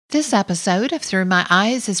This episode of Through My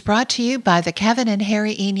Eyes is brought to you by the Kevin and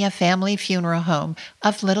Harry Enya Family Funeral Home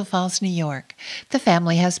of Little Falls, New York. The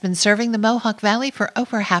family has been serving the Mohawk Valley for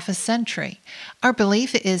over half a century. Our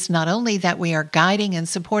belief is not only that we are guiding and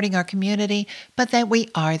supporting our community, but that we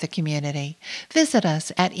are the community. Visit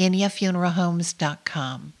us at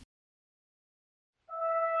enyafuneralhomes.com.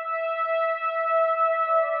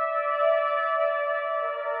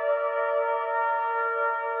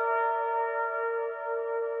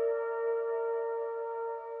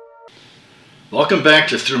 Welcome back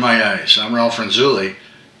to Through My Eyes. I'm Ralph Renzulli.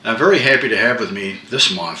 I'm very happy to have with me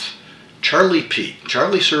this month Charlie Peet.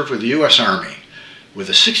 Charlie served with the U.S. Army with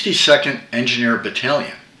the 62nd Engineer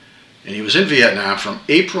Battalion, and he was in Vietnam from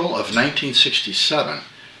April of 1967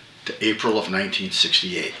 to April of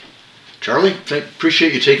 1968. Charlie,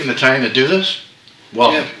 appreciate you taking the time to do this.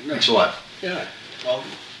 Welcome. Yeah, thanks a lot. Yeah, welcome.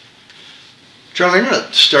 Charlie, I'm going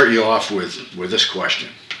to start you off with this question.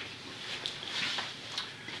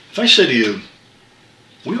 If I say to you,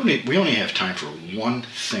 we only have time for one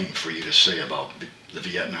thing for you to say about the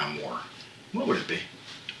Vietnam War, what would it be?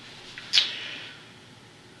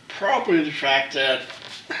 Probably the fact that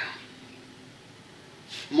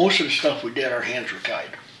most of the stuff we did, our hands were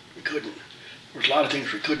tied. We couldn't. There was a lot of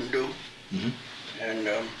things we couldn't do. Mm-hmm. And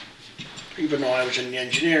even though I was in the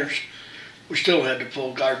engineers, we still had to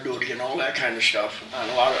pull guard duty and all that kind of stuff on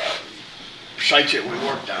a lot of sites that we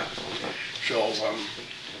worked on. So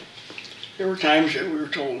there were times that we were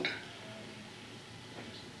told,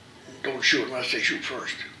 don't shoot unless they shoot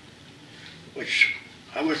first, which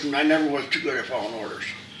I never was too good at following orders.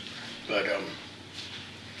 But,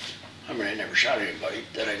 I never shot anybody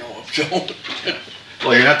that I know of, so.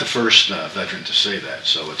 Well, you're not the first veteran to say that,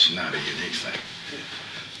 so it's not a unique thing.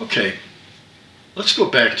 Okay, let's go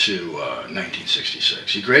back to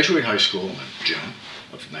 1966. You graduated high school in June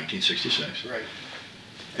of 1966. Right.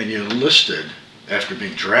 And you enlisted. After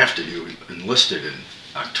being drafted, you enlisted in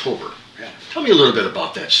October. Yeah. Tell me a little bit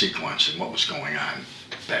about that sequence and what was going on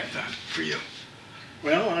back then for you.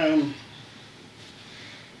 Well,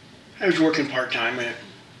 I was working part-time at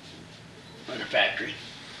a factory,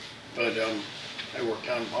 but I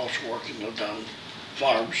also worked and lived on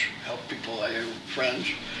farms, helped people, I had friends,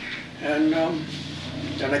 and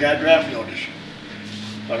then I got draft notice.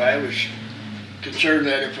 But I was concerned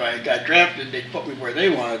that if I got drafted, they'd put me where they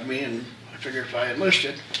wanted me, and I figured if I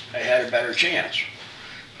enlisted, I had a better chance.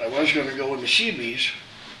 I was going to go in the Seabees,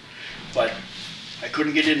 but I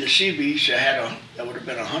couldn't get into Seabees. That would have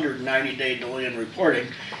been a 190-day delay in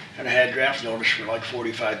reporting, and I had draft notice for like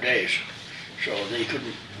 45 days. So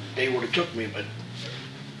they would have took me, but.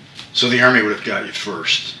 So the Army would have got you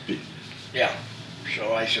first. Yeah.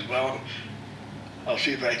 So I said, well, I'll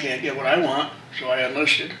see if I can't get what I want. So I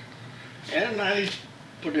enlisted, and I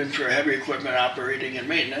put in for heavy equipment operating and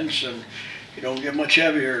maintenance, and you don't get much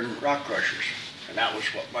heavier than rock crushers. And that was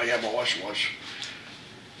what my MOS was.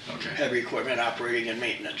 Okay. Heavy equipment operating and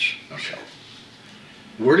maintenance. Okay. So,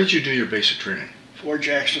 where did you do your basic training? Fort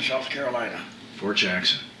Jackson, South Carolina. Fort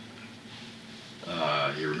Jackson.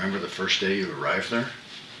 You remember the first day you arrived there?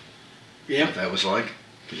 Yeah. What that was like?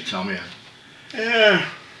 Could you tell me? Yeah.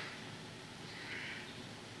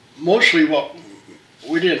 Mostly what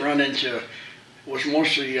we didn't run into was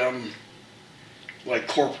mostly like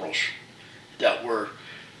corporals that were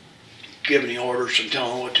giving the orders and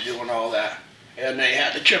telling what to do and all that. And they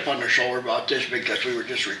had the chip on their shoulder about this because we were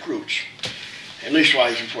just recruits. At least while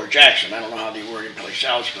I was in Fort Jackson. I don't know how they were anyplace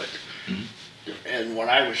else, but and when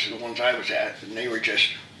I was the ones I was at, and they were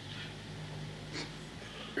just,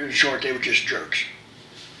 in short, they were just jerks.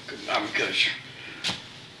 Because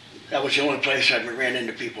that was the only place I ran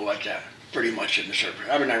into people like that, pretty much in the service.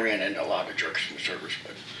 I ran into a lot of jerks in the service,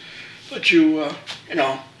 but you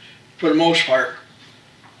know, for the most part,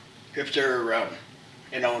 if they're,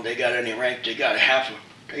 they got any rank, they got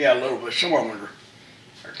a little bit. Some of them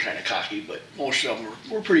are kind of cocky, but most of them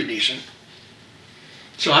were pretty decent.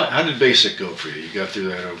 So how did basic go for you? You got through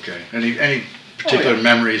that okay? Any particular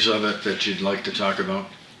memories of it that you'd like to talk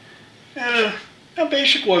about?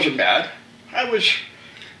 Basic wasn't bad. I was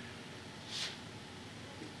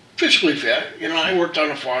physically fit. I worked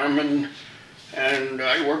on a farm and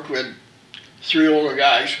I worked with 3 older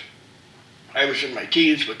guys. I was in my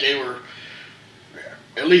teens, but they were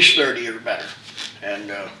at least 30 or better.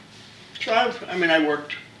 And so I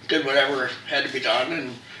worked, did whatever had to be done,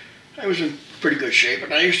 and I was in pretty good shape.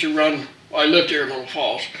 And I used to run, I lived here in Little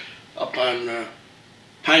Falls, up on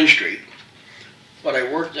Pine Street. But I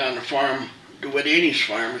worked on the farm, DeWitt Aney's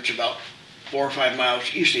farm. It's about 4 or 5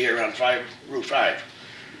 miles east of here on Route 5.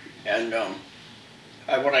 And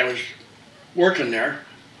when I was working there,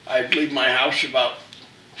 I'd leave my house about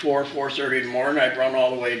 4:30 in the morning, I'd run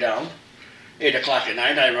all the way down. 8 o'clock at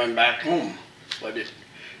night, I'd run back home.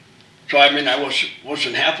 So I mean, I was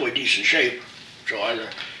in halfway decent shape. So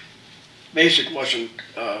basic wasn't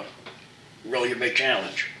really a big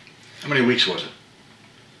challenge. How many weeks was it?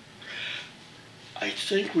 I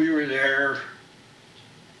think we were there,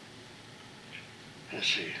 I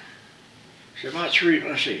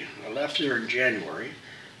left there in January,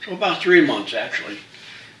 so about 3 months actually.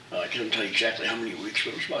 I can't tell you exactly how many weeks,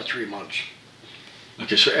 but it was about 3 months.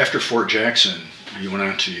 Okay, so after Fort Jackson, you went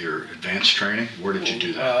on to your advanced training. Where did you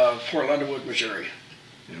do that? Fort Leonard Wood, Missouri.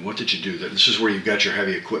 And what did you do? This is where you got your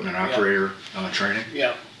heavy equipment operator training?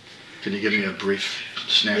 Yeah. Can you give me a brief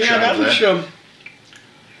snapshot that of that? Was,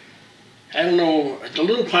 I don't know, the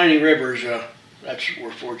Little Piney River's, that's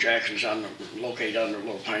where Fort Jackson's located on the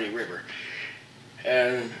Little Piney River.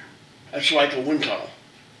 And that's like a wind tunnel.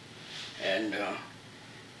 And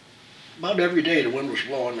about every day the wind was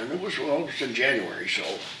blowing, and it was in January, so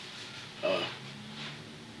it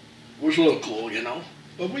was a little cool, you know.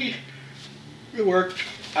 But we worked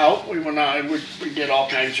out, we went on, we did all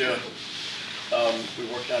kinds of, we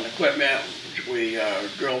worked on equipment, we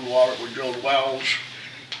drilled water, we drilled wells,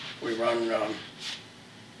 we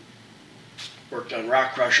worked on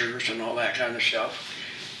rock crushers and all that kind of stuff.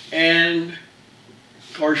 And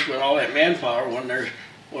of course, with all that manpower, when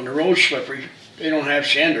the road's slippery, they don't have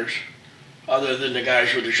sanders, other than the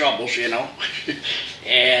guys with the shovels, you know.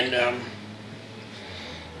 And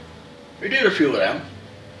we did a few of them.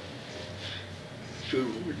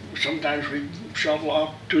 Sometimes we'd shovel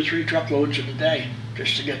off 2 or 3 truckloads in a day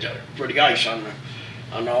just to get for the ice on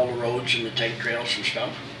all the roads and the tank trails and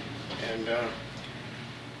stuff. And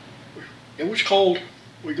it was cold.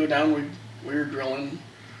 We go down, we were drilling,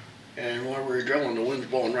 and while we were drilling, the wind's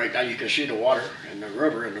blowing right down. You can see the water and the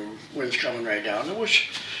river, and the wind's coming right down. It was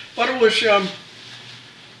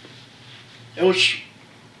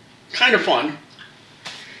kind of fun.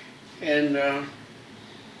 And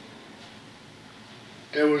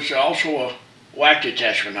there was also a whack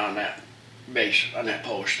detachment on that base, on that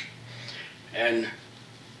post. And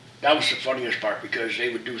that was the funniest part, because they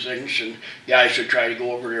would do things and guys would try to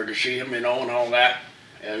go over there to see them, you know, and all that.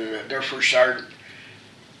 And their first sergeant,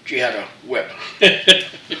 she had a whip. It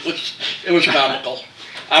was comical.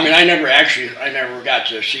 I mean, I never got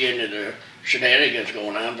to see any of the shenanigans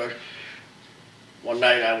going on, but one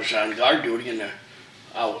night I was on guard duty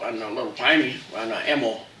out on the Little Piney, on an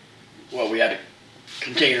ammo, well, we had a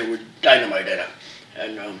container with dynamite in it.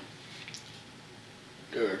 And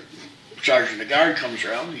the sergeant of the guard comes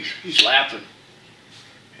around, he's laughing.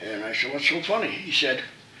 And I said, "What's so funny?" He said,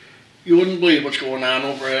 "You wouldn't believe what's going on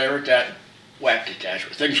over there at that whack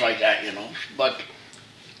detachment," things like that, you know. But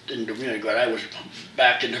didn't do me any good. I was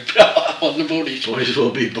back in the on the booties. Boys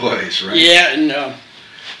will be boys, right? Yeah, and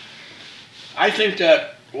I think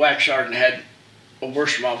that whack sergeant had a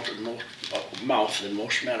worse mouth than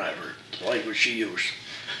most men I've heard. The language she used.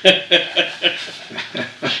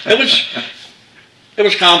 It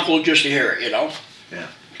was comical just to hear it, you know. Yeah.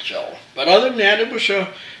 So, but other than that, it was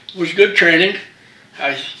good training.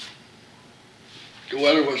 The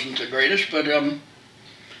weather wasn't the greatest, but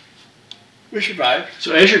we survived.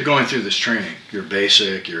 So as you're going through this training, your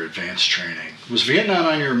basic, your advanced training, was Vietnam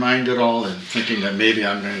on your mind at all, and thinking that maybe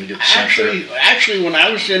I'm going to get sent there? Actually, when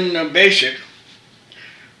I was in basic,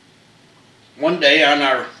 one day on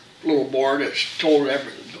our little board, it told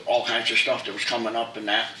all kinds of stuff that was coming up and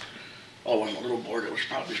that. Oh, on the little board, it was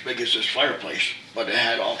probably as big as this fireplace, but it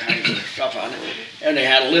had all kinds of stuff on it. And they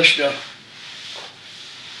had a list of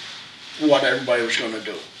what everybody was going to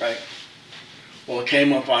do, right? Well, it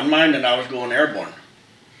came up on mine and I was going airborne.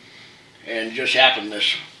 And it just happened,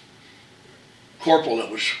 this corporal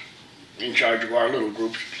that was in charge of our little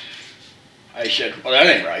groups, I said, "Well, that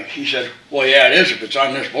ain't right." He said, "Well, yeah, it is. If it's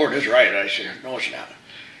on this board, it's right." I said, "No, it's not."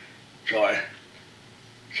 So I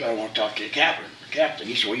want to talk to the captain.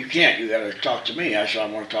 He said, "Well, you can't. You got to talk to me." I said, "I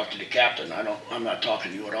want to talk to the captain. I'm not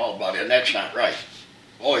talking to you at all about it, and that's not right."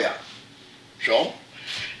 "Oh, yeah." So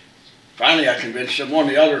finally I convinced him.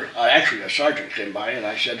 Actually a sergeant came by, and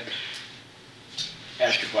I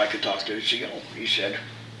asked if I could talk to the CO. He said,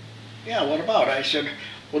 "Yeah, what about?" I said,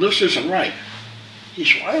 "Well, this isn't right." He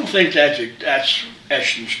said, "Well, I don't think that's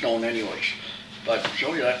etched in stone anyways." But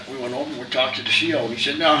so yeah, we went over and we talked to the CO, and he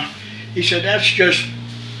said, "No," he said, "that's just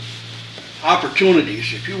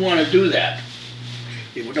opportunities. If you want to do that,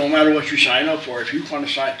 it don't matter what you sign up for. If you want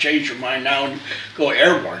to change your mind now and go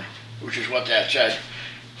airborne," which is what that said.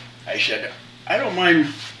 I said, "I don't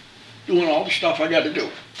mind doing all the stuff I got to do,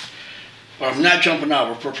 but I'm not jumping out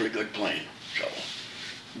of a perfectly good plane." So,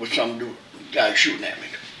 with some guy shooting at me.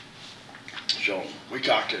 So we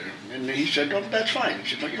talked to him, and he said, "Oh, that's fine." He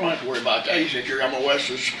said, "No, you don't have to worry about that." He said, "Your MOS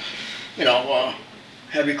is,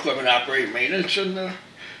 heavy equipment operating maintenance, and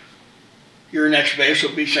your next base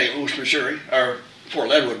will be St. Louis, Missouri, or Fort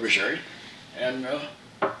Leonard, Missouri, and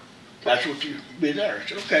that's what you'll be there." I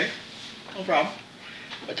said, "Okay, no problem."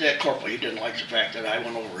 But that corporal, he didn't like the fact that I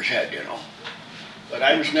went over his head, But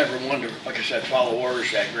I was never one to, like I said, follow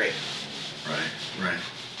orders that great. Right.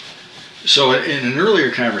 So in an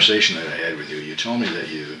earlier conversation that I had with you, you told me that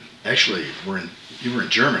you actually were in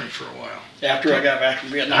Germany for a while. After I got back from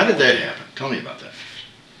Vietnam. How did that happen? Tell me about that.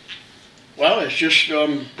 Well, it's just...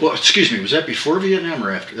 Well, excuse me, was that before Vietnam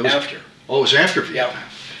or after? After. Oh, it was after Vietnam.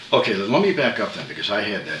 Yep. Okay, let me back up then, because I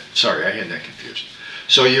had that confused.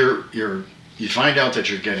 So you find out that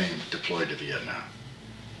you're getting deployed to Vietnam.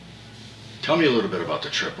 Tell me a little bit about the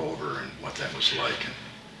trip over and what that was like and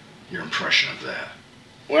your impression of that.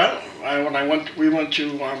 Well, I went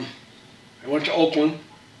to Oakland,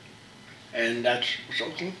 and was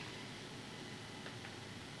Oakland?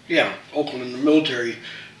 Yeah, Oakland, in the military,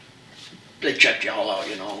 they checked you all out,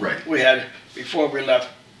 Right. We had, before we left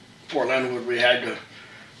Fort Leonard, we had,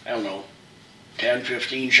 10,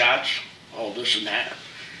 15 shots, all this and that.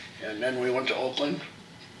 And then we went to Oakland,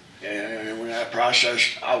 and we got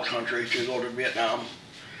processed out country to go to Vietnam.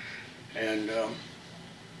 And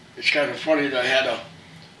it's kind of funny that I had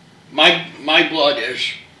my blood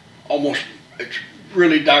is it's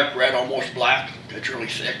really dark red, almost black. It's really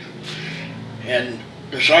thick. And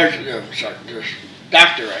the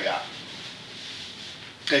doctor I got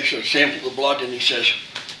takes a sample of the blood, and he says,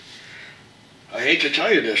 "I hate to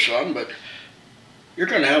tell you this, son, but you're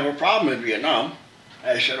going to have a problem in Vietnam."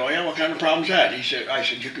 I said, "Oh yeah, what kind of problem's that?" I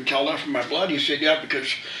said, "You can tell that from my blood." He said, "Yeah,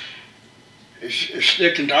 because as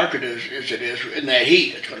thick and dark as it is, in that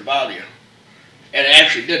heat, it's going to bother you." And it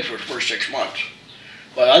actually did for the first 6 months.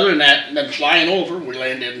 But other than that, then flying over, we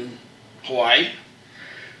landed in Hawaii.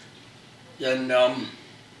 Then,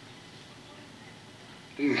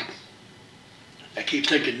 I keep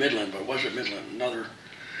thinking Midland, but it wasn't Midland, another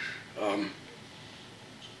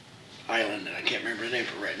island, and I can't remember the name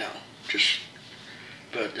for it right now.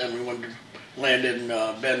 But then we landed in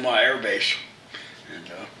Ben Hoa Air Base,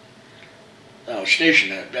 and I was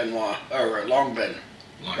stationed at Ben Hoa, or Long Ben,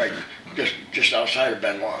 right, Okay. just outside of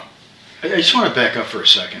Ben Hoa. I just want to back up for a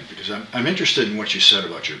second, because I'm interested in what you said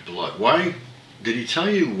about your blood. Why did he tell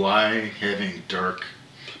you why having dark?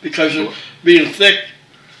 Because of being thick,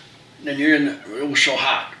 and it was so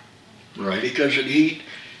hot. Right. Because of the heat.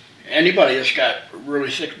 Anybody that's got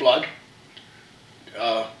really thick blood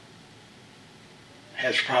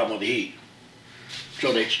has a problem with the heat.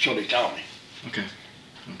 So they tell me. Okay.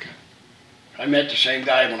 I met the same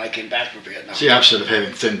guy when I came back from Vietnam. It's the opposite of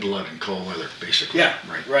having thin blood in cold weather, basically. Yeah,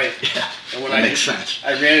 right. Yeah, and when that makes sense.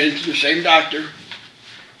 I ran into the same doctor.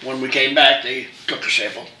 When we came back, they took a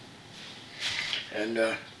sample. And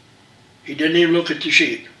he didn't even look at the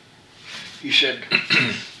sheet. He said,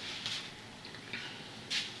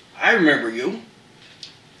 "I remember you."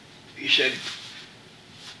 He said,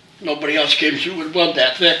 "Nobody else came through with blood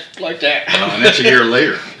that thick like that." And that's a year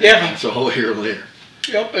later. Yeah. It's a whole year later.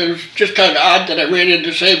 Yep, it was just kind of odd that I ran into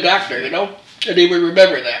the same doctor, and he would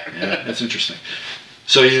remember that. Yeah, that's interesting.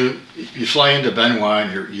 So you fly into Ben Hoa,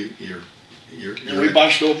 and and we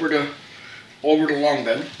bussed over to Long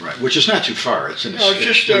Ben. Right, which is not too far. It's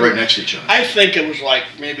just they're right next to each other. I think it was like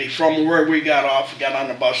maybe from where we got on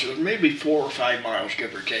the bus, it was maybe 4 or 5 miles,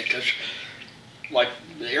 give or take, because like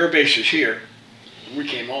the air base is here. We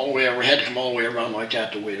came all the way over, had to come all the way around like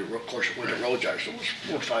that the roads are. So it was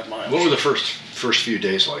 4 or 5 miles. What were the first few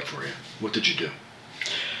days like for you? What did you do?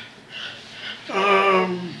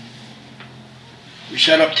 We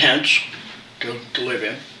set up tents to live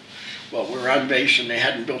in. Well, we were on base and they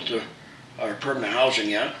hadn't built our permanent housing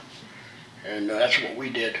yet. And that's what we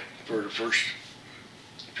did for the first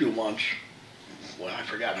few months. Well, I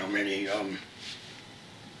forgot how many.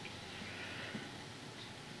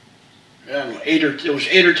 It was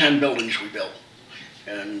 8 or 10 buildings we built,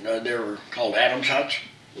 and they were called Adams huts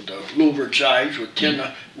with the louvered sides with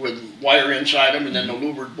with wire inside them, and then the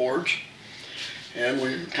louvered boards, and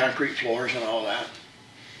with concrete floors and all that,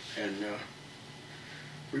 and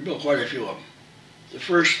we built quite a few of them.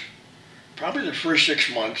 Probably the first 6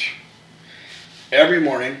 months, every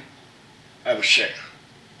morning I was sick.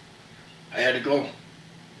 I had to go,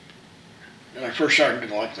 and our first sergeant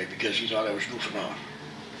didn't like me because he thought I was goofing off.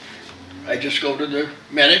 I just go to the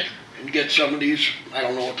medic and get some of these, I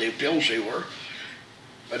don't know what pills they were,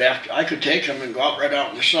 but after I could take them and go out right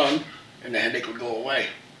out in the sun, and the headache would go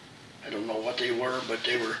away. I don't know what they were, but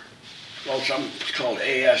they were, it's called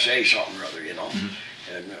ASA something or other, Mm-hmm.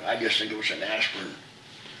 And I just think it was an aspirin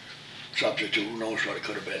substitute. Who knows what it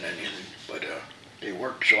could have been, anything. But they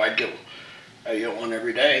worked, so I'd get one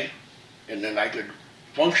every day, and then I could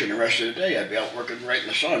function the rest of the day. I'd be out working right in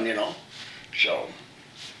the sun, you know. So,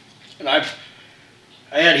 and I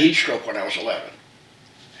had heat stroke when I was 11,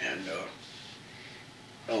 and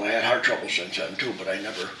well, I had heart trouble since then too, but I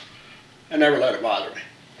never let it bother me.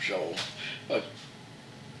 So, but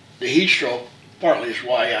the heat stroke partly is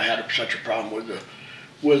why I had such a problem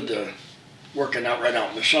with the working out right out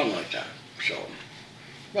in the sun like that. So,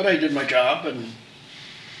 but I did my job. And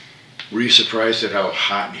were you surprised at how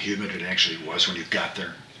hot and humid it actually was when you got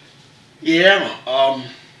there? Yeah,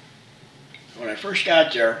 when I first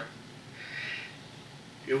got there,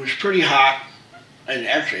 it was pretty hot, and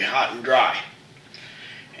actually hot and dry.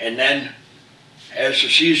 And then, as the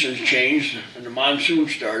seasons changed and the monsoon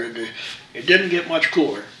started, it didn't get much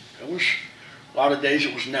cooler. It was a lot of days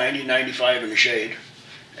it was 90, 95 in the shade,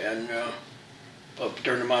 and but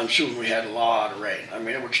during the monsoon we had a lot of rain. I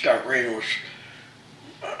mean, it would start raining.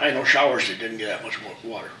 I know showers that didn't get that much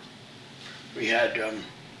water. We had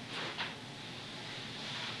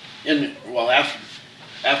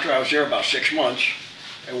after I was there about 6 months,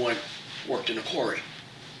 I worked in a quarry,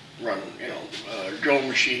 running drill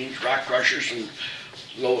machines, rock crushers, and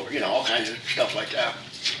all kinds of stuff like that.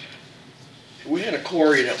 We had a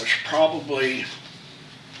quarry that was probably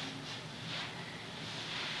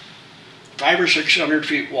 500 or 600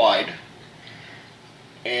 feet wide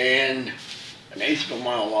and an eighth of a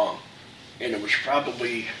mile long, and it was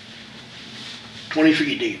probably 20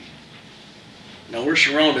 feet deep. Now we're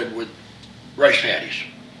surrounded with rice paddies.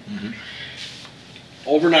 Mm-hmm.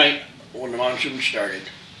 Overnight, when the monsoon started,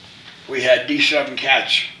 we had D7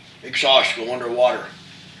 cats exhaust go underwater.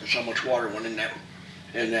 That's how much water went in that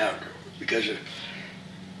because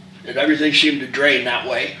everything seemed to drain that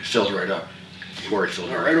way. It filled right up. Quarry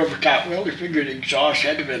filled right over top. Well, we figured the exhaust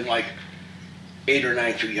had to have been like 8 or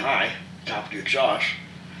 9 feet high, top of the exhaust,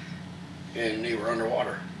 and they were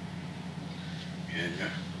underwater. And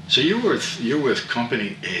so you're with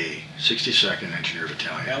Company A, 62nd Engineer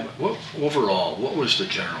Battalion. Yeah. What was the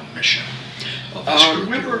general mission of this group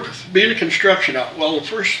we you were were with? being a construction. Well, the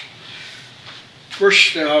first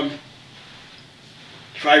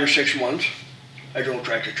 5 or 6 months, I drove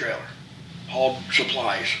tractor trailer, hauled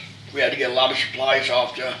supplies. We had to get a lot of supplies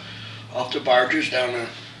off the barges down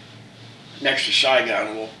next to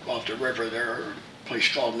Saigon, off the river there, a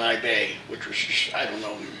place called Nye Bay, which was just, I don't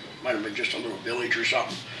know, might have been just a little village or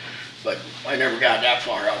something. But I never got that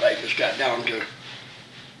far out. I just got down to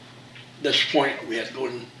this point. We had to go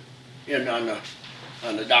in on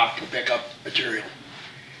the dock to pick up material.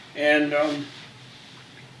 And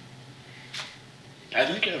I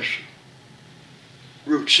think it was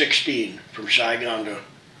Route 16 from Saigon to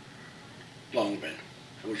Long Binh.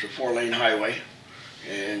 It was a 4-lane highway,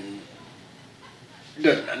 and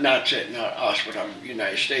not us, but I'm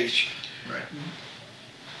United States. Right.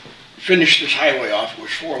 Finished this highway off. It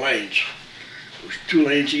was 4 lanes. It was 2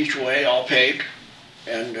 lanes each way, all paved,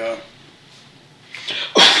 and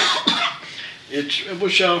it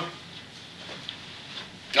was a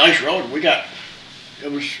nice road. You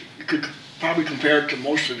could probably compare it to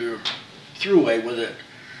most of the thruway with it,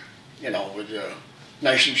 with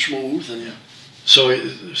nice and smooth. And so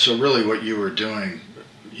really what you were doing,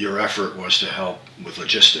 your effort was to help with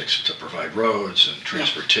logistics, to provide roads and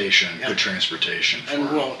transportation, good transportation. And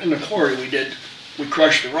in the quarry we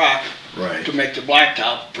crushed the rock to make the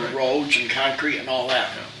blacktop for roads and concrete and all that.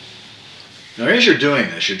 Yeah. Now as you're doing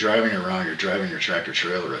this, you're driving your tractor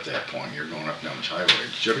trailer at that point, you're going up down this highway.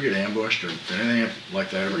 Did you ever get ambushed or did anything like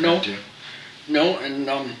that ever happen to you? No, and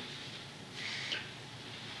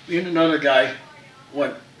me and another guy we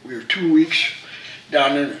were 2 weeks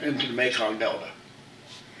down into the Mekong Delta.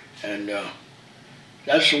 And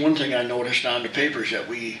that's the one thing I noticed on the papers that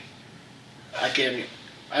I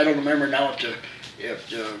don't remember now if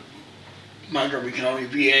the Montgomery County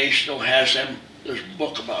VA still has them. There's a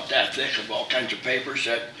book about that thick of all kinds of papers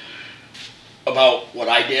about what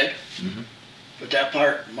I did. Mm-hmm. But that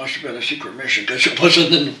part must have been a secret mission because it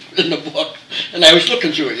wasn't in the book. And I was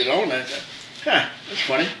looking through it, and I thought, that's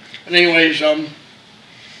funny. And anyways,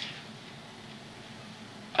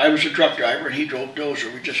 I was a truck driver and he drove dozer.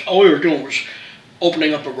 All we were doing was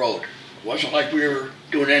opening up a road. It wasn't like we were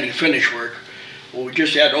doing any finish work. Well, we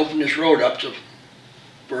just had to open this road up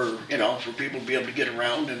for people to be able to get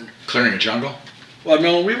around and clearing a jungle. Well,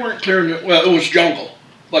 no, we weren't clearing it. Well, it was jungle,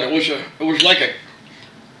 but it was like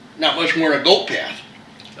not much more than a goat path.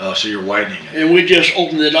 Oh, so you're widening it. And we just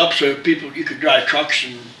opened it up so you could drive trucks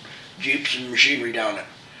and jeeps and machinery down it.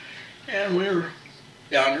 And we were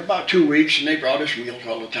down there about 2 weeks, and they brought us meals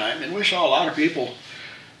all the time. And we saw a lot of people,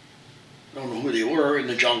 don't know who they were, in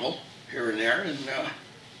the jungle here and there, and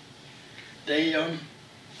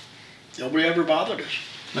nobody ever bothered us.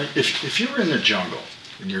 Like if you were in the jungle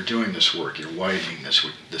and you're doing this work, you're widening this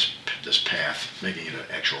path, making it an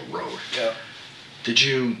actual road. Yeah.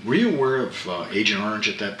 Were you aware of Agent Orange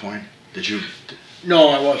at that point? No,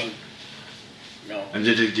 I wasn't. No. And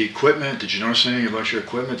did the equipment? Did you notice anything about your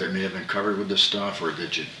equipment that may have been covered with this stuff, or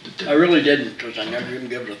did you? I really didn't, because I never even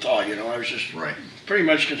gave it a thought. I was just right. Pretty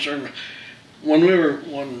much concerned. When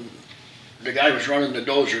the guy was running the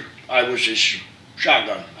dozer, I was his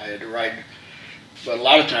shotgun. I had to ride, but a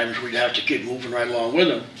lot of times we'd have to keep moving right along with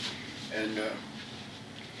him, and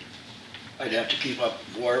I'd have to keep up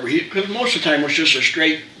wherever because most of the time it was just a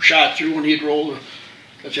straight shot through, and he'd roll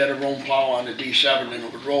because he had a roam plow on the D7, and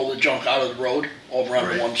it would roll the junk out of the road over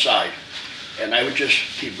on one side, and I would just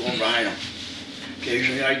keep going behind him.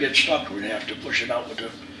 Occasionally I'd get stuck. We'd have to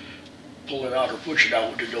pull it out or push it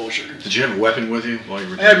out with the dozer. Did you have a weapon with you while you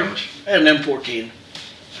were doing this? I had an M14,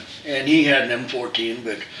 and he had an M14,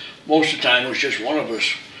 but most of the time it was just one of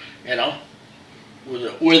us,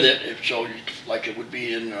 with it. So like it would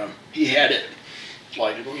be in, he had it,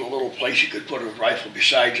 like it was a little place you could put a rifle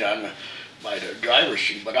beside you by the driver's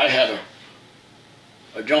seat, but I had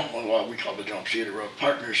a jump, well, we call it a jump seat, or a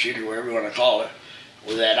partner seat, or whatever you want to call it,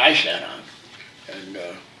 with that I sat on, and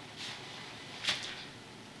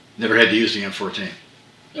never had to use the M14?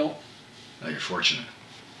 No. Oh, you're fortunate.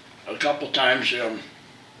 A couple times,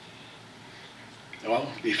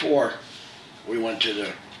 before we went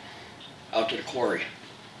out to the quarry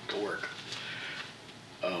to work,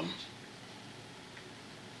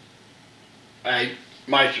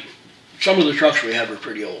 some of the trucks we had were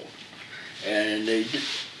pretty old, and we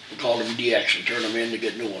called them DX and turned them in to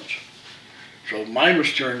get new ones. So mine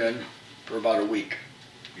was turned in for about a week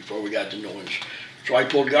before we got the new ones. So I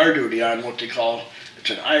pulled guard duty on what they call,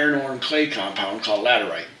 it's an iron ore and clay compound called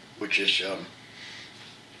laterite, which is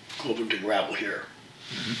equivalent to gravel here.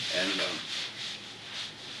 Mm-hmm.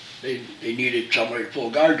 And they needed somebody to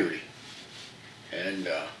pull guard duty. And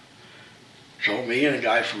so me and a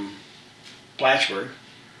guy from Plattsburgh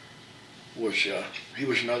he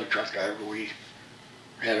was another truck driver. We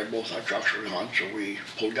had both our trucks were on, so we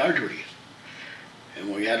pulled guard duty.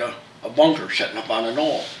 And we had a bunker setting up on a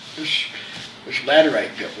knoll. This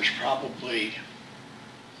laterite pit was probably,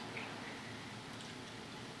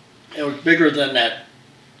 it was bigger than that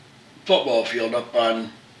football field up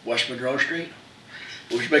on West Monroe Street.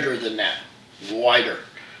 It was bigger than that, wider.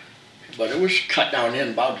 But it was cut down in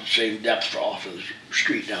about the same depth off of the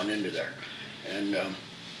street down into there. And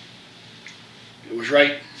it was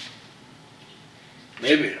right,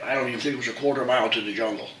 maybe, I don't even think it was a quarter mile to the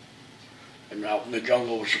jungle. And out in the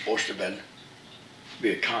jungle was supposed to be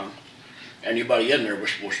Viet Cong. Anybody in there was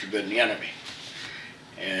supposed to have been the enemy.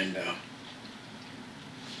 And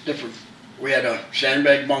we had a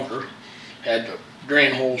sandbag bunker, had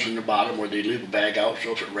drain holes in the bottom where they'd leave a bag out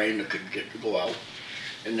so if it rained it could go out.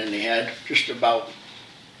 And then they had just about,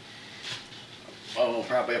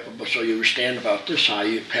 probably up above, so you would stand about this high,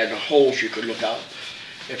 you had the holes you could look out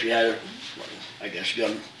if you had, I guess,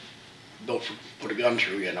 gun built to put a gun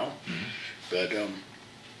through, Mm-hmm. But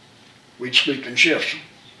we'd sleep in shifts.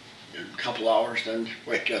 In a couple hours, then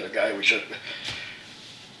wake the other guy. We said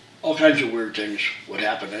all kinds of weird things would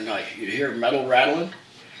happen at night. You'd hear metal rattling,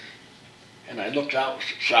 and I looked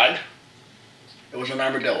outside. It was an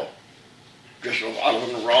armadillo. Just a lot of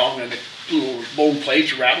them wrong, and the little bone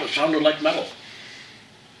plates rattled. It sounded like metal.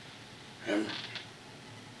 And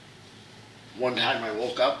one time I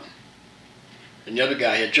woke up, and the other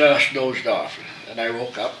guy had just dozed off. And I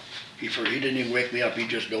woke up. He didn't even wake me up. He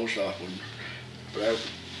just dozed off. But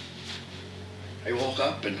I woke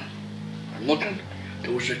up and I'm looking.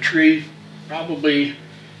 There was a tree probably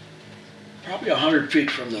 100 feet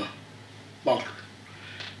from the bunker.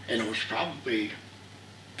 And it was probably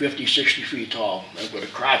 50, 60 feet tall with a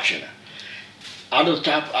crotch in it. Out of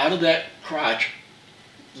that crotch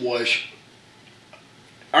was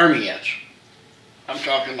army ants. I'm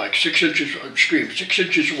talking like 6 inches of stream, 6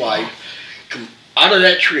 inches wide. Come out of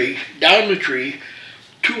that tree, down the tree,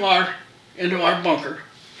 into our bunker.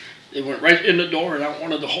 They went right in the door and out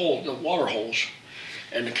one of the water holes,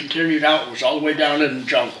 and it continued out. It was all the way down in the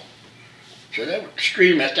jungle. So that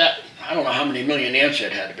stream at that, I don't know how many million ants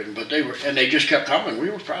it had been, but they just kept coming. We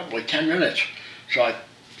were probably 10 minutes. So I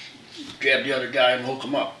grabbed the other guy and woke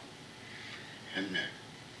him up and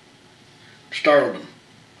startled him.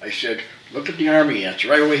 I said, "Look at the army ants."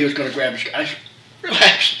 Right away he was going to grab his guy. I said,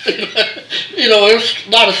 "Relax." There's a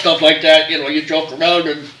lot of stuff like that. You joke around,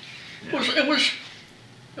 and it was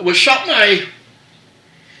It was something I,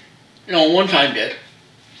 one time did.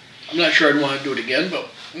 I'm not sure I'd want to do it again, but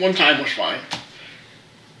one time was fine.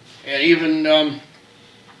 And even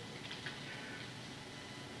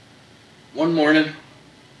one morning,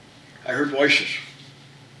 I heard voices.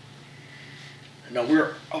 Now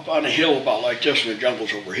we're up on a hill about like this, and the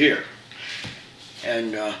jungle's over here.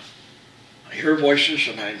 And I hear voices,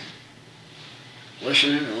 and I'm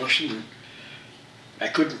listening and listening. I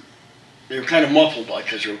couldn't. They were kind of muffled, like,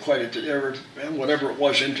 because they were whatever it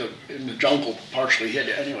was in the jungle partially hid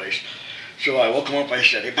it anyways. So I woke him up. I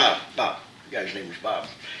said, "Hey, Bob." The guy's name was Bob,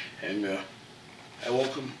 and I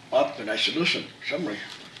woke him up and I said, "Listen,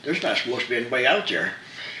 there's not supposed to be anybody out there."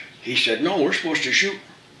 He said, "No, we're supposed to shoot."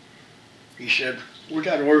 He said, "We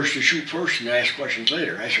got orders to shoot first and ask questions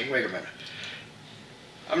later." I said, "Wait a minute.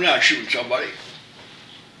 I'm not shooting somebody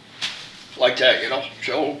like that,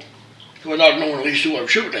 So without knowing at least who I'm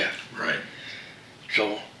shooting at." Right.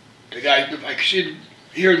 So the guy, I could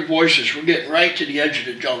hear the voices. We're getting right to the edge of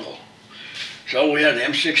the jungle. So we had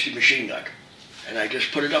an M60 machine gun. And I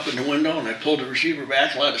just put it up in the window and I pulled the receiver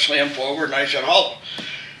back and let it slam forward and I said, "Halt."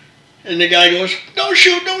 And the guy goes, don't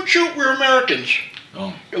shoot, we're Americans."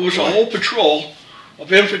 Oh, it was a whole patrol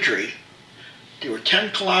of infantry. They were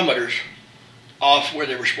 10 kilometers off where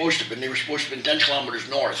they were supposed to have been. They were supposed to have been 10 kilometers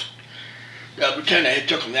north. The lieutenant had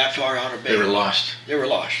took them that far out of base. They were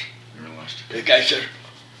lost. The guy said,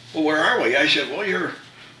 "Well, where are we?" I said, "Well, you're a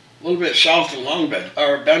little bit south of Long Bend,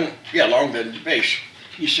 Long Bend base."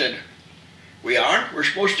 He said, "We are? We're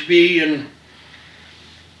supposed to be in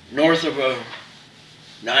north of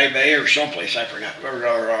Nye Bay or someplace, I forgot.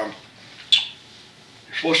 We're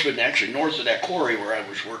supposed to have been actually north of that quarry where I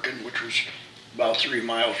was working, which was about 3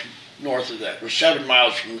 miles north of that. It was 7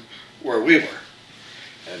 miles from where we were."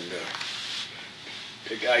 And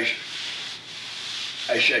the guy,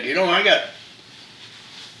 I said, "I got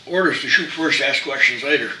orders to shoot first, ask questions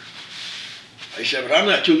later." I said, "But I'm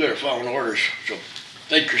not too good at following orders, so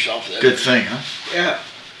think yourself that." Good thing, huh? Yeah.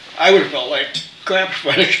 I would have felt like crap if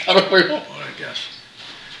I'd have shot up my home. Well, I guess.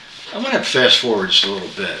 I'm going to fast forward just a little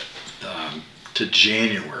bit to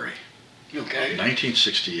January of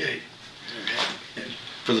 1968. Okay.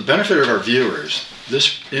 For the benefit of our viewers,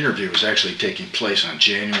 this interview was actually taking place on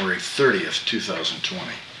January 30th,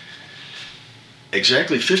 2020.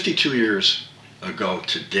 Exactly 52 years ago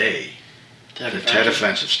today, the Tet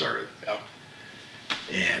Offensive started. Yeah.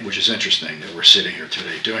 And which is interesting that we're sitting here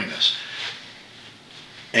today doing this.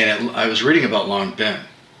 And I was reading about Long Bend,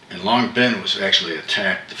 and Long Bend was actually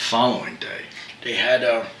attacked the following day. They had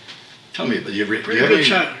Tell me, do you have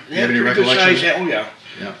any recollection? Oh yeah.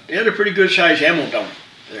 They had a pretty good size ammo dump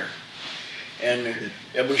there, and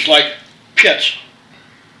it was like pits,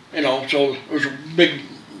 So it was a big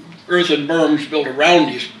earthen berms built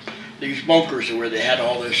around these bunkers where they had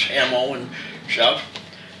all this ammo and stuff,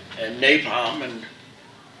 and napalm, and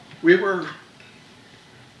we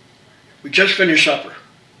just finished supper,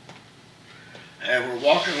 and we're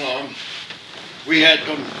walking along. We had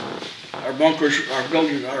our bunkers, our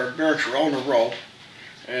buildings, our barracks were all in a row,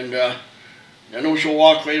 and then there was a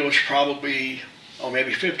walkway that was probably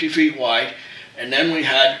maybe 50 feet wide, and then we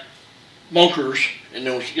had bunkers, and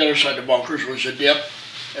the other side of the bunkers was a dip,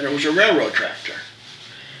 and there was a railroad track there.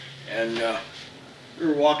 And we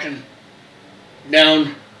were walking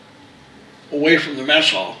down away from the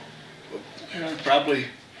mess hall. It's probably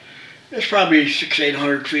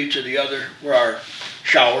 600-800 feet to the other, where our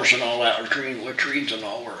showers and all that, latrines and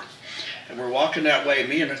all were. And we're walking that way,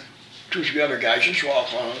 me and 2 or 3 other guys just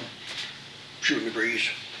walk along, shooting the breeze.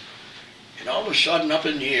 And all of a sudden, up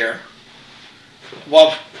in the air,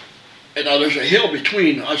 there's a hill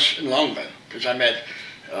between us and Long Bend, because I'm at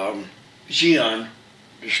Zion,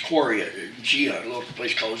 this quarry at Zion, a little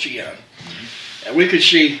place called Zion. Mm-hmm. And we could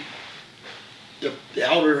see the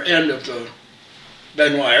outer end of the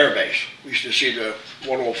Benoit Air Base. We used to see the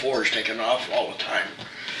 104s taking off all the time.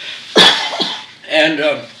 And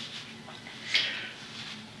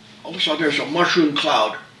all of a sudden there's a mushroom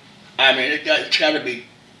cloud. I mean, it's got to be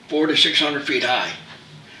 400 to 600 feet high.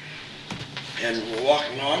 And we're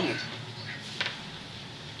walking along, and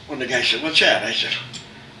one of the guys said, "What's that?" I said,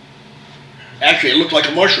 "Actually, it looked like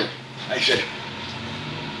a mushroom." I said,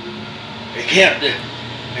 it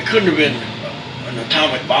couldn't have been an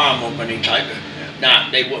atomic bomb of any type.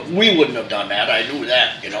 We wouldn't have done that. I knew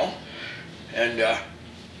that, And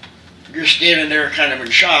just standing there kind of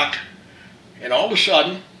in shock, and all of a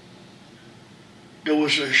sudden, there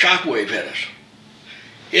was a shock wave hit us.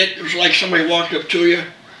 It was like somebody walked up to you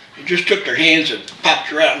and just took their hands and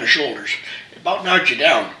popped you right on the shoulders. It about knocked you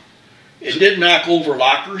down. It did knock over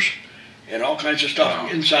lockers, and all kinds of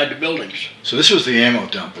stuff inside the buildings. So this was the ammo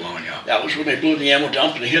dump blowing up. That was when they blew the ammo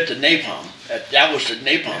dump and they hit the napalm. That was the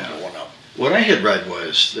napalm blowing up. What I had read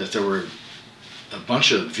was that there were a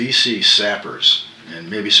bunch of VC sappers, and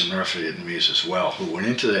maybe some North Vietnamese as well, who went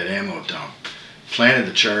into that ammo dump, planted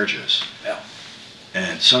the charges. Yeah.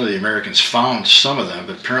 And some of the Americans found some of them,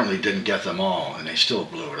 but apparently didn't get them all, and they still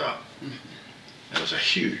blew it up. Mm-hmm. It was a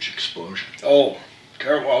huge explosion. Oh,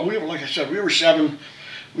 terrible. Well, we were, like I said, we were 7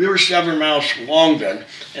 miles long then,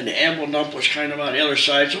 and the ammo dump was kind of on the other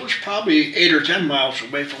side, so it was probably 8 or 10 miles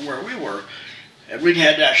away from where we were. And we'd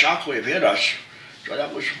had that shockwave hit us, so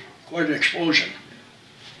that was quite an explosion.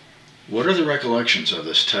 What are the recollections of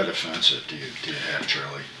this Tet Offensive do you have,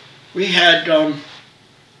 Charlie? We had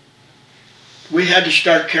to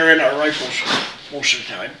start carrying our rifles most of the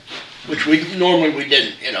time, which we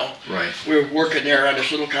didn't, you know. Right. We were working there on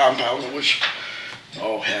this little compound that was,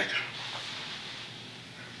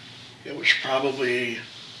 it was probably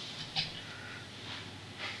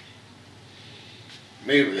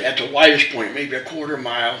maybe at the widest point, maybe a quarter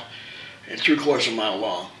mile and 3/4 mile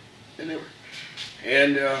long.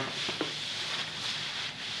 And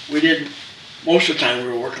we didn't, most of the time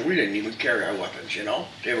we were working, we didn't even carry our weapons, you know.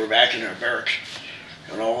 They were back in our barracks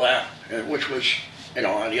and all that, which was, you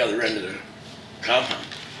know, on the other end of the compound.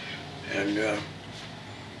 And,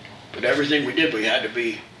 but everything we did, we had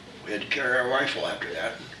to carry our rifle after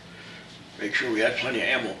that and make sure we had plenty of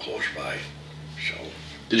ammo close by, so.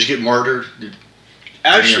 Did you get mortared?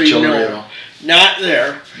 Actually, no, not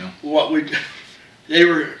there. No. They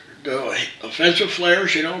were the offensive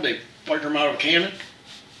flares, you know, they fired them out of a cannon.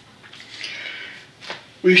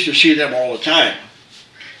 We used to see them all the time.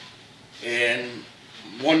 And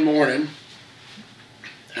one morning,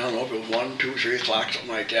 I don't know if it was 1, 2, 3 o'clock,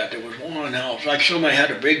 something like that, there was one house, like somebody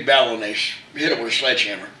had a big bell and they hit it with a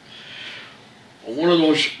sledgehammer. Well, one of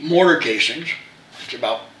those mortar casings, it's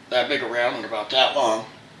about that big around and about that long,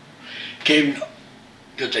 came,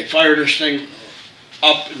 because they fired this thing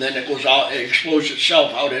up and then it goes out, it explodes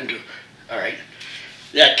itself out into, all right,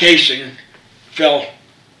 that casing fell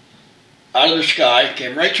out of the sky,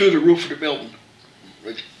 came right through the roof of the building.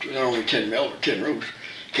 There were only 10 roofs.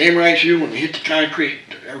 Came right through and hit the concrete.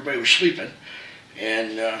 Everybody was sleeping.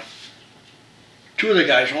 And 2 of the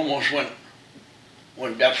guys almost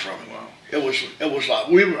went deaf from it. Wow. It was like,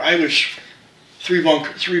 I was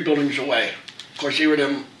 3 buildings away. Of course, they were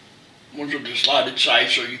them ones with the slotted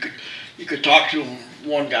sides, so you could talk to them,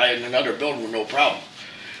 one guy in another building with no problem.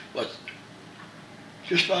 But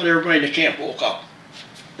just about everybody in the camp woke up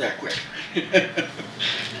that quick.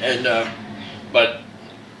 And but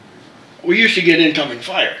we used to get incoming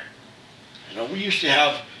fire. You know, we used to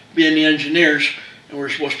have, being the engineers, and we were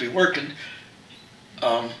supposed to be working,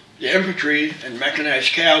 the infantry and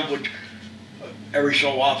mechanized cav would, every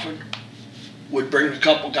so often, would bring a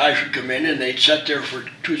couple guys who'd come in and they'd sit there for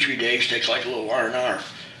 2 or 3 days, take like a little R&R,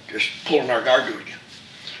 just pulling our guard duty.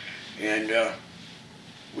 And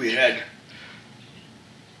we had,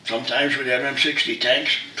 sometimes we'd have M60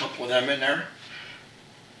 tanks, a couple of them in there.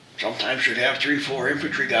 Sometimes we'd have 3, 4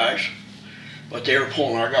 infantry guys, but they were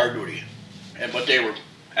pulling our guard duty. But they were,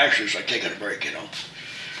 actually it was like taking a break, you know.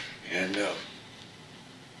 And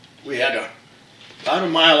we had about a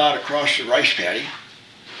mile out across the rice paddy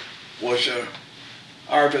was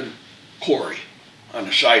Arvin Quarry on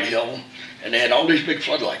the side hill, and they had all these big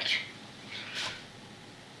floodlights.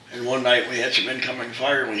 And one night we had some incoming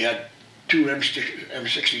fire, and we had 2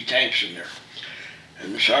 M60 tanks in there.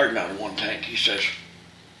 And the sergeant on one tank, he says,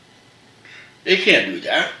 "They can't do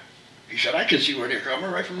that." He said, "I can see where they're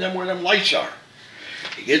coming, right from them where them lights are."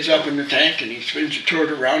 He gets up in the tank and he spins the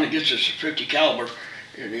turret around and gets this 50 caliber.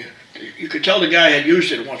 And you could tell the guy had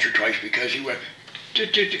used it once or twice because he went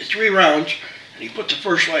 3 rounds and he put the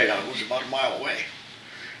first light out. It was about a mile away.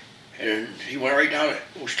 And he went right down it.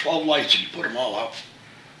 It was 12 lights and he put them all out,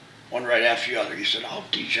 one right after the other. He said, "I'll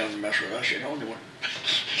teach them to mess with us, you know." And they went,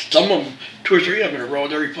 some of them, 2 or 3 of them in a row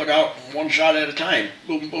there, he put out one shot at a time.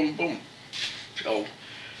 Boom, boom, boom. So,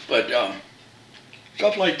 but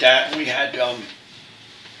stuff like that. And we had,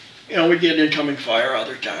 you know, we'd get incoming fire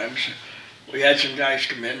other times. We had some guys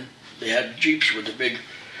come in. They had Jeeps with the big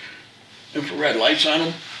infrared lights on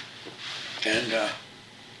them. And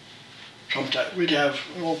sometimes we'd have,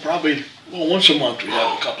 probably once a month we'd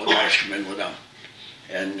have a couple of guys come in with them.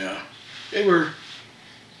 And that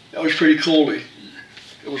was pretty cool. It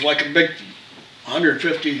was like a big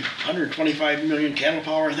 125 million candle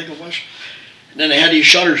power, I think it was. And then they had these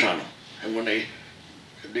shutters on them. And when they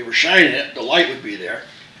were shining it, the light would be there.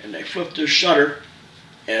 And they flipped this shutter,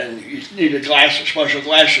 and you needed special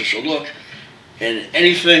glasses to look. and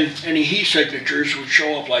anything, any heat signatures would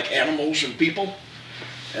show up like animals and people,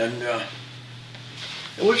 and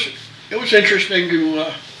it was interesting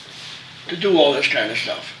to do all this kind of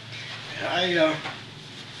stuff. And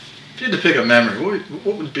if you had to pick a memory,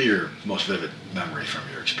 what would be your most vivid memory from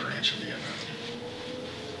your experience in Vietnam?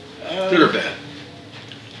 Good or bad?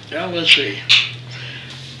 Now let's see.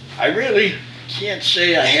 I really can't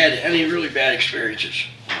say I had any really bad experiences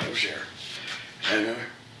when I was there. And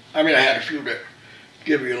I mean, I had a few to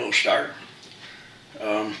give you a little start.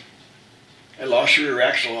 I lost the rear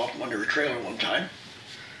axle off under a trailer one time.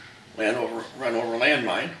 Run over a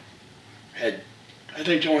landmine. I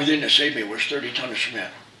think the only thing that saved me was 30 tons of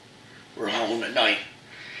cement. We were hauling at night,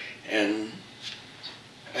 and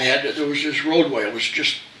there was this roadway. It was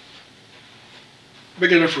just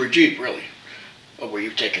big enough for a Jeep, really. But where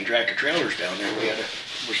you've taken tractor trailers down there, it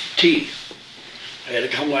was a T. I had to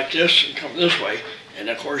come like this and come this way, and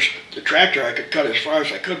of course the tractor I could cut as far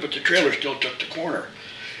as I could, but the trailer still took the corner.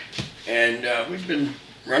 And we've been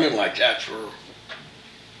running like that for,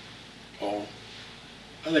 I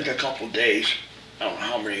think a couple of days. I don't know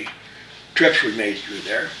how many trips we made through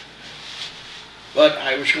there. But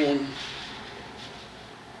I was going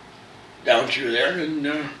down through there, and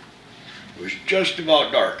it was just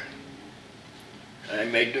about dark. I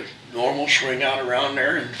made the normal swing out around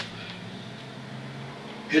there and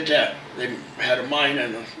hit that. They had a mine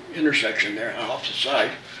in the intersection there off the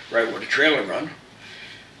side, right where the trailer run.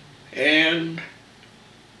 And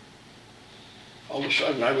all of a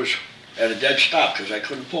sudden I was at a dead stop because I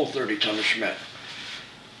couldn't pull 30 tons of cement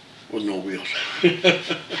with no wheels.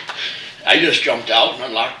 I just jumped out and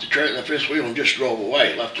unlocked the trailer, the fifth wheel, and just drove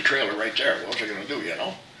away. Left the trailer right there. What was I going to do, you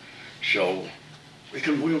know? So we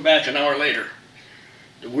went back an hour later.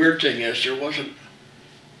 The weird thing is there wasn't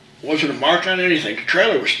a mark on anything. The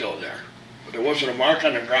trailer was still there, but there wasn't a mark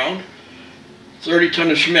on the ground. 30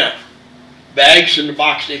 tons of cement. Bags in the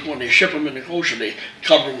box, when they ship them in the ocean, they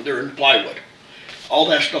cover them, they're in plywood. All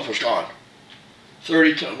that stuff was gone.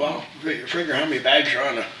 30 tons, well, figure how many bags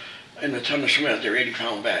are in a ton of cement. They're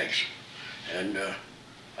 80-pound bags. And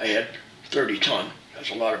I had 30 ton.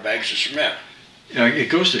 That's a lot of bags of cement. You know, it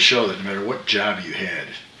goes to show that no matter what job you had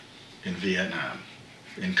in Vietnam,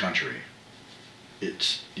 in country,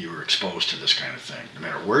 you were exposed to this kind of thing, no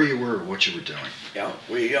matter where you were or what you were doing. Yeah,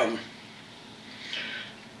 we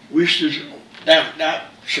used to,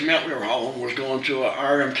 that cement we were hauling was going to a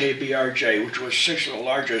RMKBRJ, which was 6 of the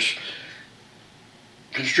largest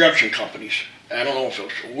construction companies. I don't know if it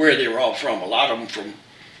was where they were all from. A lot of them from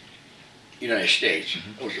the United States.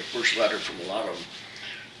 It was the first letter from a lot of them.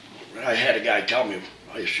 I had a guy tell me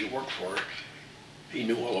I used to work for. He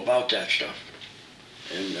knew all about that stuff,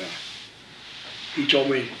 and he told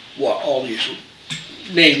me what all these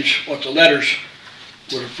names, what the letters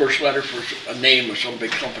were, the first letter for a name of some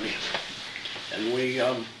big company. And they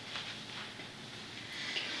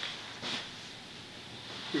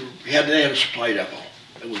had a supply depot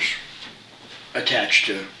that was attached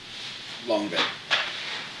to Long Bay,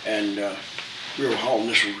 and we were hauling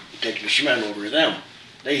this, taking the cement over to them.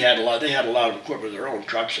 They had a lot of equipment, their own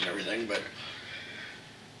trucks and everything, but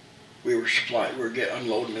we were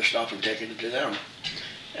unloading this stuff and taking it to them.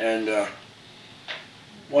 And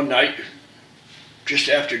one night, just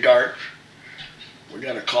after dark, we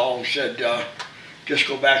got a call and said, just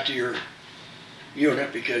go back to your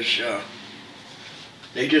unit because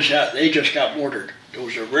they just got mortared. There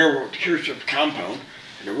was a railroad, here's a compound,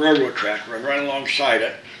 and a railroad track ran right alongside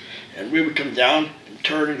it, and we would come down and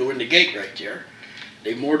turn and go in the gate right there.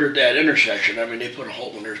 They mortared that intersection. I mean, they put a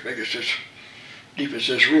hole in there as big as this, deep as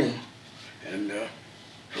this room, and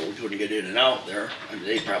so we couldn't get in and out there. I mean,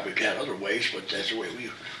 they probably had other ways, but that's the way we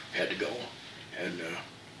had to go. And a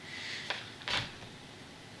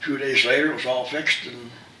few days later, it was all fixed, and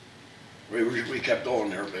we kept going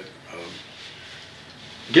there. But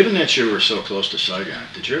given that you were so close to Saigon,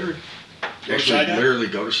 did you ever actually literally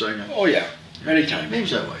go to Saigon? Oh yeah, many times. What was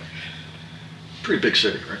that like? Pretty big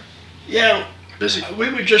city, right? Yeah. Busy. We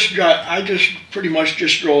would just drive. I just pretty much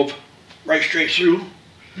just drove right straight through,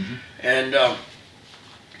 and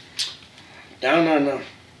down on the.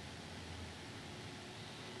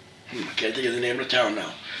 I can't think of the name of the town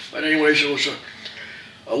now. But anyways, it was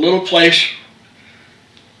a little place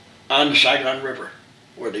on the Saigon River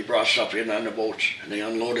where they brought stuff in on the boats and they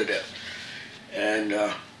unloaded it. And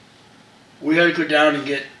we had to go down and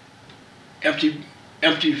get empty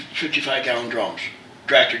 55-gallon drums,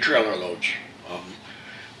 tractor trailer loads.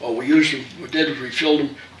 What we did was we filled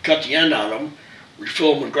them, cut the end out of them, we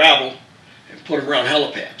filled them with gravel and put them around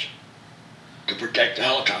helipads to protect the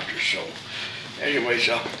helicopters. So anyways,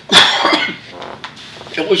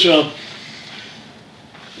 it was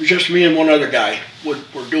was just me and one other guy were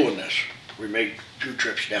doing this. We made 2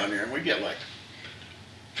 trips down there, and we'd get like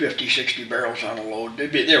 50, 60 barrels on a load.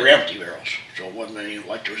 They were empty barrels, so it wasn't any,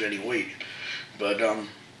 like there was any weight. But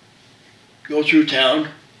go through town,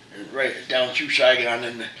 and right down through Saigon,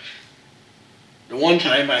 and the one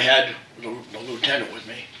time I had the lieutenant with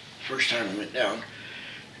me, first time I went down,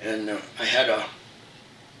 and I had a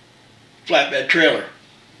flatbed trailer,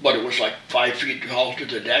 but it was like 5 feet tall to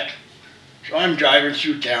the deck. So I'm driving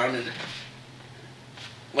through town, and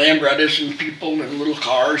Lambrettas and people and little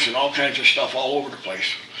cars and all kinds of stuff all over the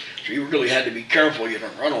place. So you really had to be careful you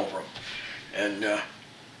don't run over them. And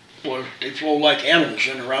well, they flow like animals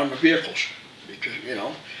in around the vehicles, because, you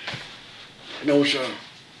know. And there was a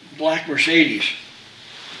black Mercedes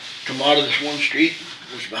come out of this one street,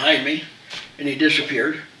 was behind me, and he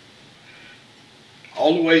disappeared.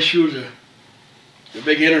 All the way through the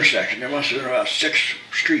big intersection. There must have been about 6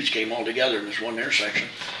 streets came all together in this one intersection.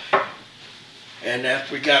 And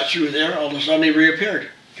after we got through there, all of a sudden he reappeared.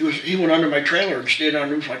 He went under my trailer and stayed on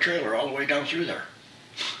the roof of my trailer all the way down through there.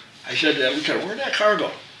 I said to that lieutenant, "Where'd that car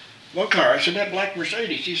go?" "What car?" I said, "That black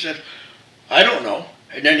Mercedes." He said, "I don't know."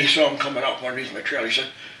 And then he saw him coming up underneath my trailer. He said,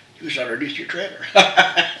 "He was underneath your trailer."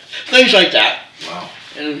 Things like that. Wow.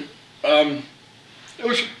 And it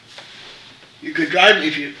was, you could drive,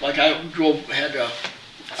 if you, like I drove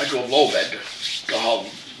low bed to haul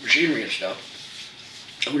machinery and stuff.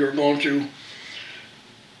 And we were going through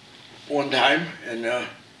one time, and the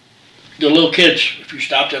little kids, if you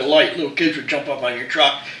stopped at a light, little kids would jump up on your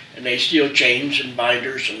truck and they steal chains and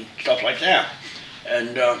binders and stuff like that.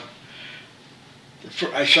 And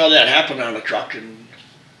I saw that happen on a truck, and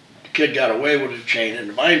the kid got away with the chain and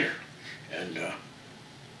the binder. And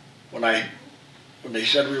when they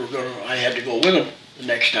said we were going to, I had to go with them the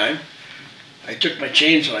next time, I took my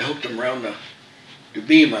chains and I hooked them around the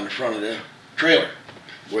beam on the front of the trailer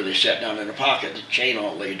where they sat down in the pocket. The chain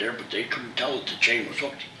all laid there, but they couldn't tell that the chain was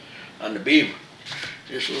hooked on the beam.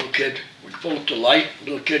 This little kid would pull up the light,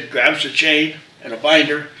 the little kid grabs the chain and a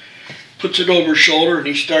binder, puts it over his shoulder, and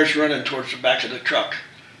he starts running towards the back of the truck.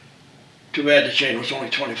 Too bad the chain was only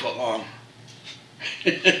 20 foot long.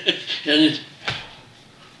 And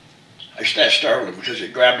that startled him because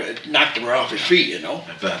it knocked him right off his feet, you know.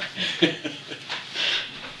 I bet.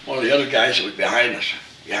 One of the other guys that was behind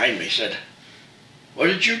me, said, "What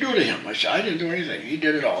did you do to him?" I said, "I didn't do anything. He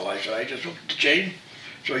did it all." I said, "I just hooked the chain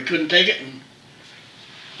so he couldn't take it, and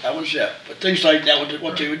that was it." But things like that,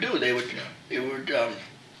 what they would do, they would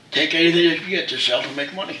take anything they could get to sell to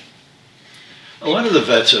make money. A lot of the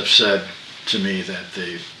vets have said to me that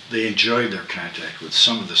they enjoyed their contact with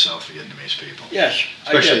some of the South Vietnamese people. Yes,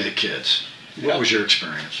 especially the kids. What Yeah. was your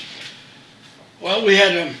experience? Well, we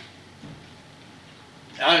had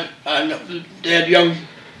they had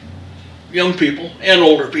young people and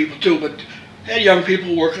older people too, but they had young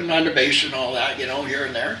people working on the base and all that, you know, here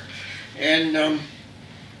and there. And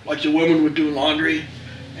like the women would do laundry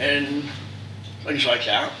and things like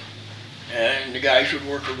that. And the guys would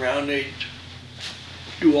work around, they'd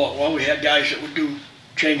do we had guys that would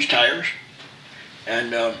change tires.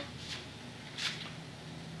 And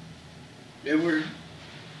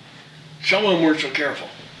some of them weren't so careful.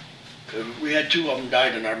 We had 2 of them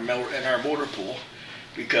died in our motor pool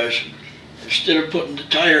because instead of putting the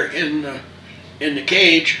tire in the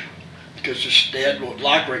cage, because they had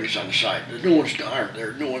lock rings on the side. The new ones aren't.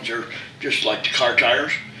 The new ones are just like the car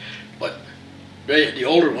tires, but the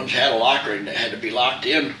older ones had a lock ring that had to be locked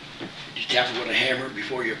in. You tap it with a hammer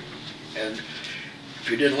and if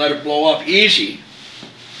you didn't let it blow up easy,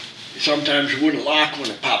 sometimes it wouldn't lock when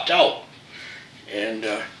it popped out. And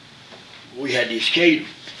we had these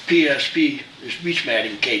PSP, these beach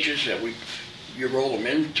matting cages that you roll them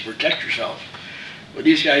in to protect yourself. But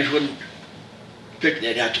these guys wouldn't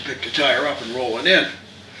they'd have to pick the tire up and roll it in.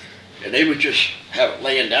 And they would just have it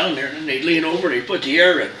laying down there, and then they'd lean over and they'd put the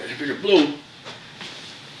air in. And if it blew,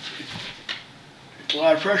 it's a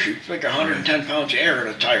lot of pressure. You think 110 pounds of air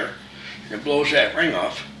in a tire, and it blows that ring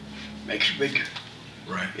off, makes a big,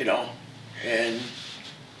 you know. And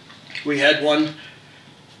we had one,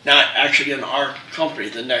 not actually in our company,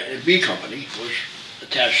 the B company was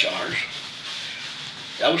attached to ours.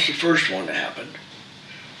 That was the first one that happened.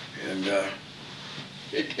 And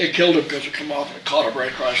it killed him because it came off and it caught him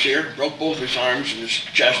right across here, broke both his arms and his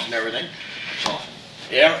chest and everything.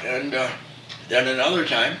 Yeah, and then another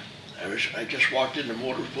time, I just walked in the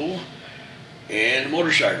motor pool, and the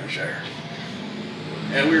motor sergeant was there.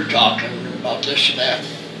 And we were talking about this and that,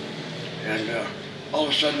 and all of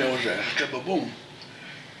a sudden there was a kaboom.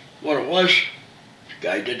 What it was, the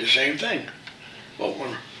guy did the same thing. But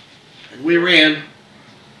when we ran,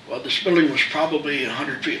 Well, this building was probably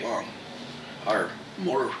 100 feet long. Our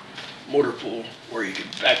motor pool, where you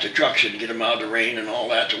could back the trucks in and get them out of the rain and all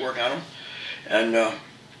that to work on them. And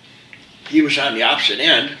he was on the opposite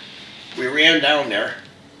end. We ran down there,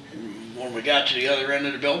 and when we got to the other end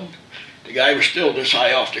of the building, the guy was still this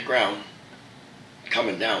high off the ground,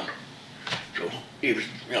 coming down. So he was,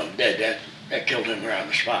 dead. That killed him right on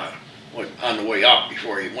the spot. On the way up,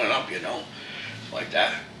 before he went up, like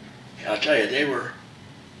that. And I'll tell you, they were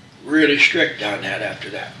really strict on that after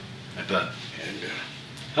that. I bet. And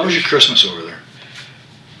how was your Christmas over there?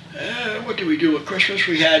 what did we do at Christmas?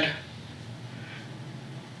 We had.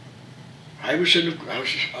 I was, let's see,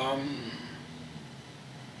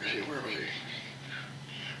 where was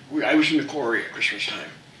he? I was in the quarry at Christmas time.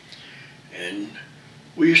 And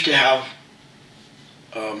we used to have,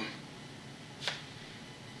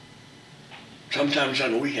 sometimes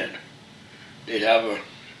on the weekend, they'd have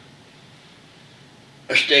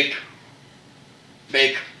a steak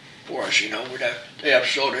bake for us, They have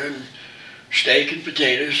soda and steak and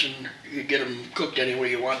potatoes, and you could get them cooked any way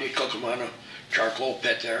you want. You cook them on a charcoal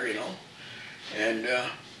pit there, And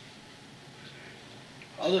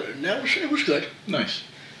other than that, it was good. Nice.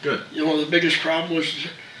 Good. The biggest problem was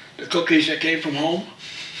the cookies that came from home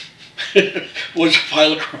was a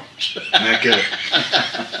pile of crumbs. Not good.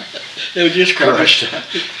 They were just Crushed.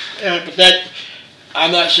 Yeah, but that,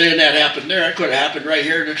 I'm not saying that happened there. It could have happened right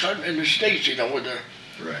here in the States, with the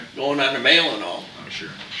going on the mail and all. Oh, sure.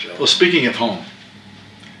 So. Well, speaking of home,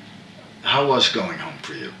 how was going home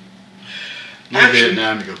for you? You were in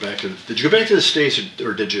Vietnam. You go back to. Did you go back to the States,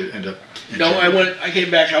 or did you end up? No, I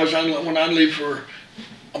came back. I went on leave for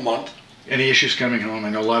a month. Any issues coming home?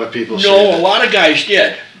 I know a lot of people. No, a lot of guys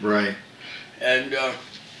did. Right. And a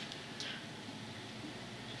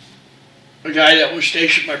guy that was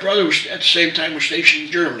stationed, my brother was at the same time was stationed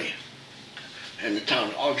in Germany, in the town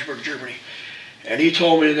of Augsburg, Germany. And he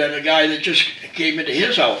told me that a guy that just came into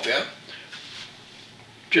his outfit,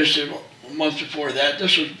 just a month before that,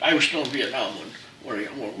 I was still in Vietnam when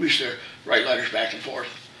we used to write letters back and forth.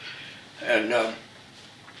 And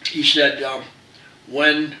he said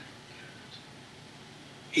when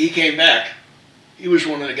he came back, he was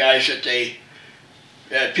one of the guys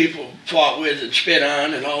that people fought with and spit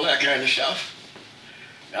on and all that kind of stuff.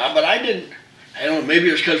 But I don't know, maybe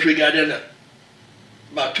it was because we got in at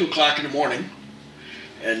about 2 o'clock in the morning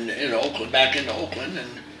and in Oakland, back into Oakland,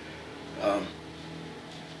 and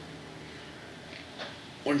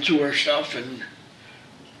went through our stuff and,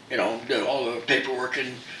 did all the paperwork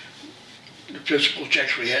and the physical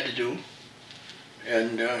checks we had to do.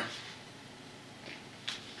 And then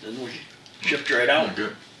we shipped right out. Oh,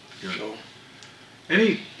 good. So,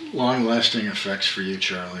 any long-lasting effects for you,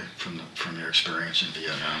 Charlie, from your experience in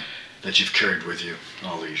Vietnam that you've carried with you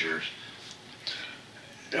all these years?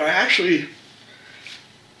 Actually,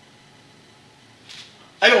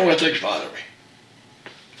 I don't let things bother me.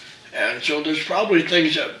 And so there's probably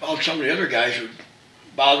things about some of the other guys who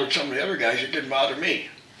bothered some of the other guys that didn't bother me.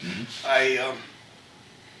 Mm-hmm.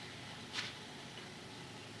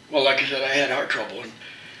 Well, like I said, I had heart trouble,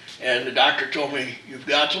 and the doctor told me, you've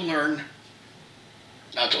got to learn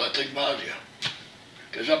not to let things bother you.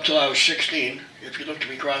 Because up till I was 16, if you looked at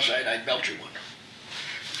me cross-eyed, I'd belt you one.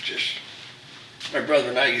 My brother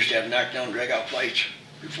and I used to have knockdown, drag-out fights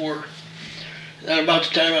before. And then about the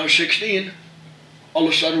time I was 16, all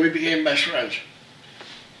of a sudden we became best friends.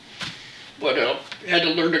 But had to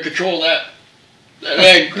learn to control that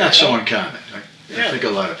egg. Not so uncommon. I think a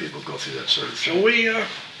lot of people go through that sort of thing. So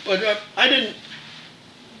I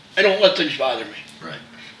don't let things bother me. Right.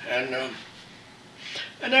 And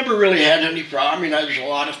I never really had any problem. There's a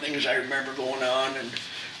lot of things I remember going on and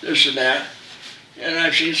this and that. And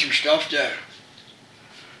I've seen some stuff that,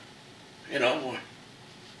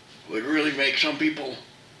 would really make some people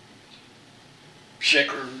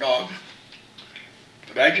sick or dog.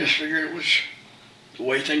 But I just figured it was the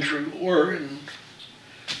way things were, and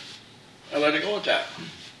I let it go at that.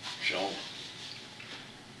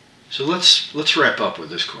 So let's wrap up with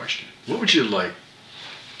this question. What would you like,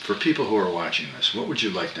 for people who are watching this, what would you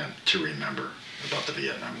like them to remember about the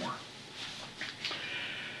Vietnam War?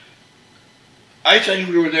 I think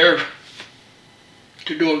we were there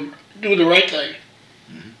to do the right thing.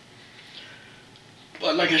 Mm-hmm.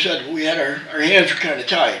 But like I said, we had our hands were kind of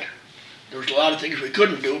tied. There was a lot of things we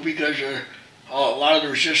couldn't do because of a lot of the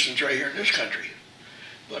resistance right here in this country.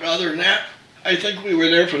 But other than that, I think we were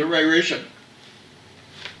there for the right reason.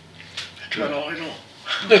 That's about all I know.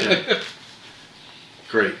 Okay.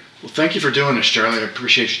 Great. Well, thank you for doing this, Charlie. I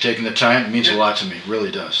appreciate you taking the time. It means a lot to me. It really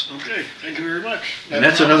does. Okay. Thank you very much. And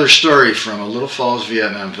that's another story from a Little Falls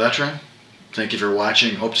Vietnam veteran, Thank you for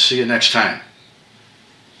watching. Hope to see you next time.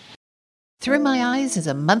 Through My Eyes is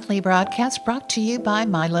a monthly broadcast brought to you by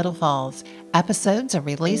My Little Falls. Episodes are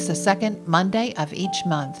released the second Monday of each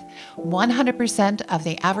month. 100% of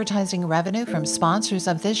the advertising revenue from sponsors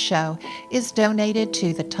of this show is donated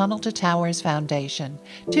to the Tunnel to Towers Foundation.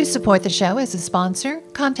 To support the show as a sponsor,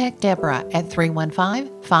 contact Deborah at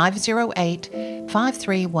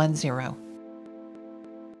 315-508-5310.